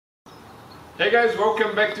Hey guys,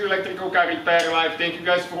 welcome back to Electrical Car Repair Live. Thank you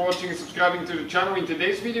guys for watching and subscribing to the channel. In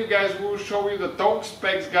today's video guys, we'll show you the torque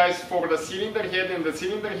specs guys for the cylinder head and the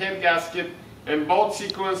cylinder head gasket and both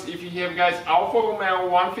sequence if you have guys Alfa Romeo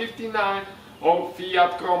 159 or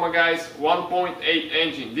Fiat Croma guys 1.8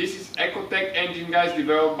 engine. This is Ecotec engine guys,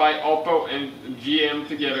 developed by Opel and GM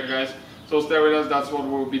together guys. So stay with us, that's what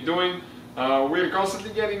we'll be doing. We're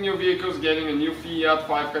constantly getting new vehicles, getting a new Fiat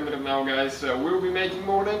 500 now guys. We'll be making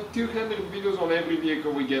more than 200 videos on every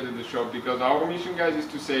vehicle we get in the shop, because our mission guys is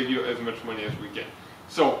to save you as much money as we can.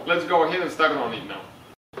 So let's go ahead and start on it now.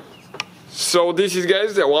 So this is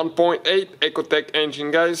guys the 1.8 Ecotec engine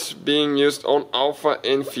guys, being used on Alfa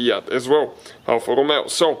and Fiat as well, Alfa Romeo.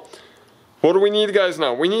 So what do we need guys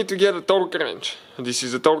now? We need to get a torque wrench. This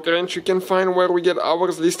is a torque wrench. You can find where we get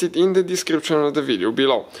ours listed in the description of the video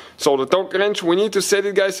below. So the torque wrench, we need to set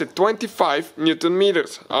it guys at 25 Newton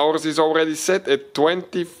meters. Ours is already set at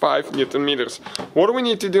 25 Newton meters. What do we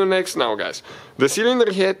need to do next now guys? The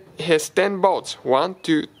cylinder head has 10 bolts. 1,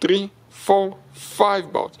 2, 3, 4,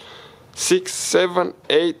 5 bolts. 6, 7,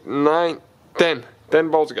 8, 9, 10. 10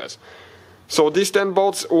 bolts guys. So these 10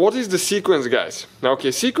 bolts, what is the sequence guys?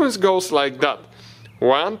 Okay, sequence goes like that.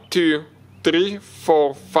 1, 2, 3,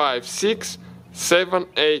 4, 5, 6, 7,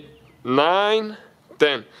 8, 9,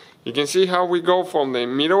 10. You can see how we go from the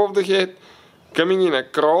middle of the head, coming in a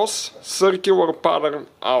cross circular pattern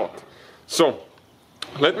out. So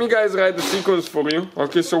let me guys write the sequence for you,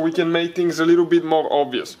 okay, so we can make things a little bit more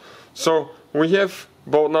obvious. So we have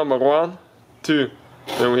bolt number 1, 2,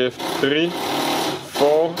 then we have 3,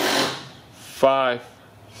 4, 5,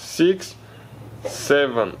 6,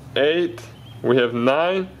 7, 8, we have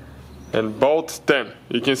 9, and bolt 10.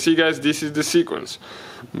 You can see guys, this is the sequence.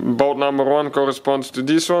 Bolt number 1 corresponds to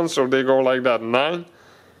this one, so they go like that. 9,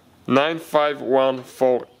 9, 5, 1,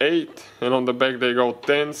 4, 8, and on the back they go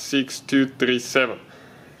 10, 6, 2, 3, 7.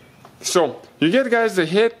 So you get guys the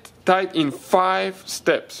head tied in 5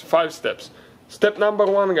 steps. Step number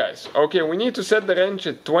 1 guys, okay, we need to set the wrench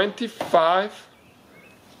at 25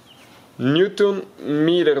 Newton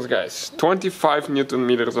meters guys, 25 Newton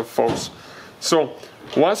meters of force. So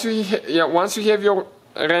once you have your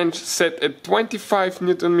wrench set at 25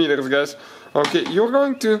 Newton meters guys, okay, you're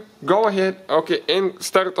going to go ahead, okay, and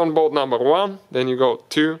start on bolt number 1, then you go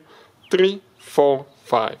 2, 3, 4,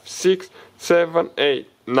 5, 6, 7, 8,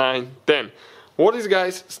 9, 10. What is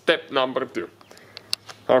guys step number 2?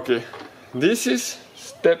 Okay, this is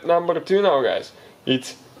step number 2 now guys.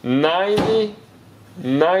 It's 90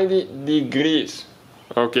 degrees.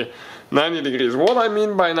 Okay, 90 degrees. What I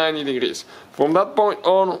mean by 90 degrees? From that point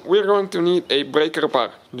on, we're going to need a breaker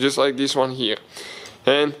bar, just like this one here.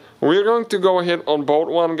 And we're going to go ahead on bolt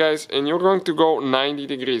 1 guys, and you're going to go 90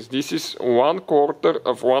 degrees. This is 1/4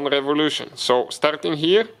 of 1 revolution. So starting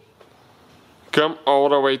here, come all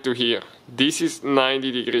the way to here. This is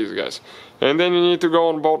 90 degrees guys. And then you need to go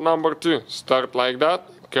on bolt number 2. Start like that,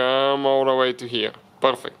 come all the way to here.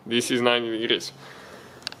 Perfect. This is 90 degrees.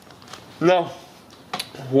 Now,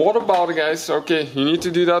 what about guys? Okay, you need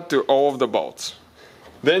to do that to all of the bolts.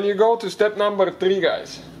 Then you go to step number 3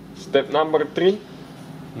 guys. Step number 3,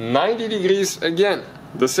 90 degrees again.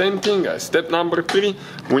 The same thing guys. Step number 3,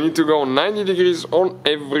 we need to go 90 degrees on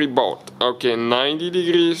every bolt. Okay, 90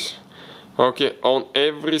 degrees. Okay, on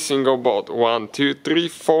every single bolt. 1, 2, 3,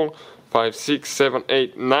 4, 5, 6, 7,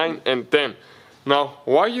 8, 9, and 10. Now,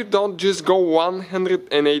 why you don't just go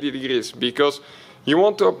 180 degrees? Because you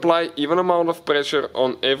want to apply even amount of pressure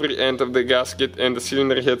on every end of the gasket and the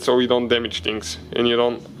cylinder head, so you don't damage things and you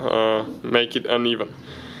don't make it uneven.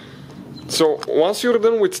 So once you're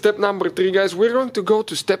done with step number 3 guys, we're going to go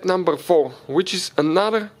to step number 4, which is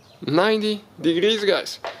another 90 degrees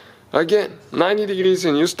guys. Again, 90 degrees,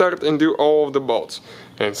 and you start and do all of the bolts.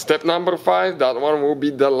 And step number 5, that one will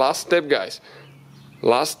be the last step guys.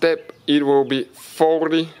 Last step, it will be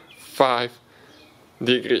 45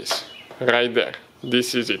 degrees. Right there.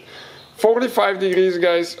 This is it. 45 degrees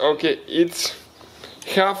guys, okay, it's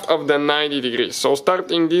half of the 90 degrees. So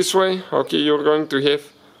starting this way, okay, you're going to have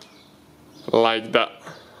like that.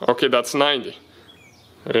 Okay, that's 90.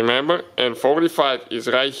 Remember? And 45 is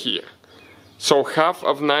right here. So half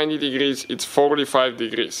of 90 degrees, it's 45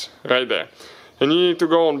 degrees. Right there. And you need to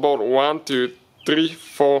go on bolt 1, 2, 3,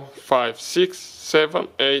 4, 5, 6, 7,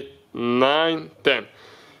 8, 9, 10.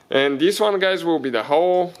 And this one guys will be the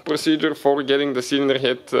whole procedure for getting the cylinder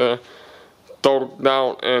head torque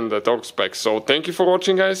down and the torque specs. So thank you for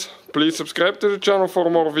watching guys. Please subscribe to the channel for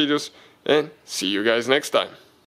more videos, and see you guys next time.